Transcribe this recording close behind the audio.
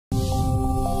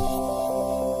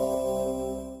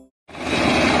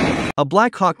A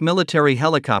Black Hawk military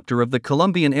helicopter of the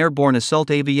Colombian Airborne Assault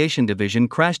Aviation Division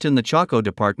crashed in the Chaco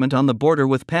department on the border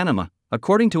with Panama.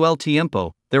 According to El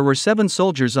Tiempo, there were 7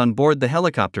 soldiers on board the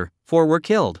helicopter, 4 were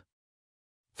killed.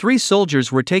 3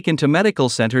 soldiers were taken to medical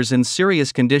centers in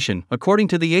serious condition. According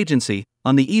to the agency,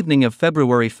 on the evening of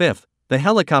February 5, the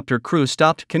helicopter crew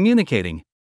stopped communicating.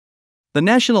 The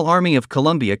National Army of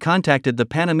Colombia contacted the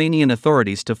Panamanian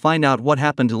authorities to find out what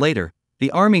happened later. The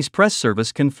Army's press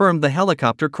service confirmed the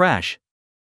helicopter crash.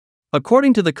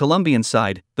 According to the Colombian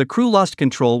side, the crew lost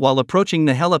control while approaching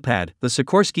the helipad. The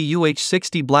Sikorsky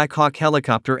UH-60 Black Hawk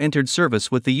helicopter entered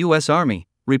service with the U.S. Army,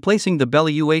 replacing the Bell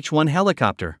UH-1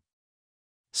 helicopter.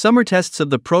 Summer tests of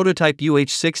the prototype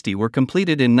UH-60 were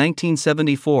completed in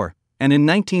 1974, and in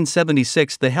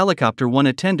 1976 the helicopter won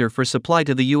a tender for supply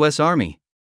to the U.S. Army.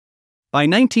 By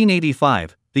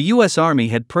 1985, the U.S. Army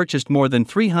had purchased more than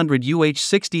 300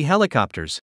 UH-60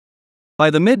 helicopters. By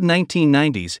the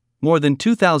mid-1990s, more than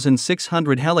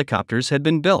 2,600 helicopters had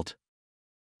been built.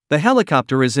 The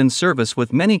helicopter is in service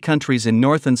with many countries in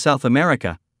North and South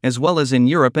America, as well as in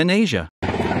Europe and Asia.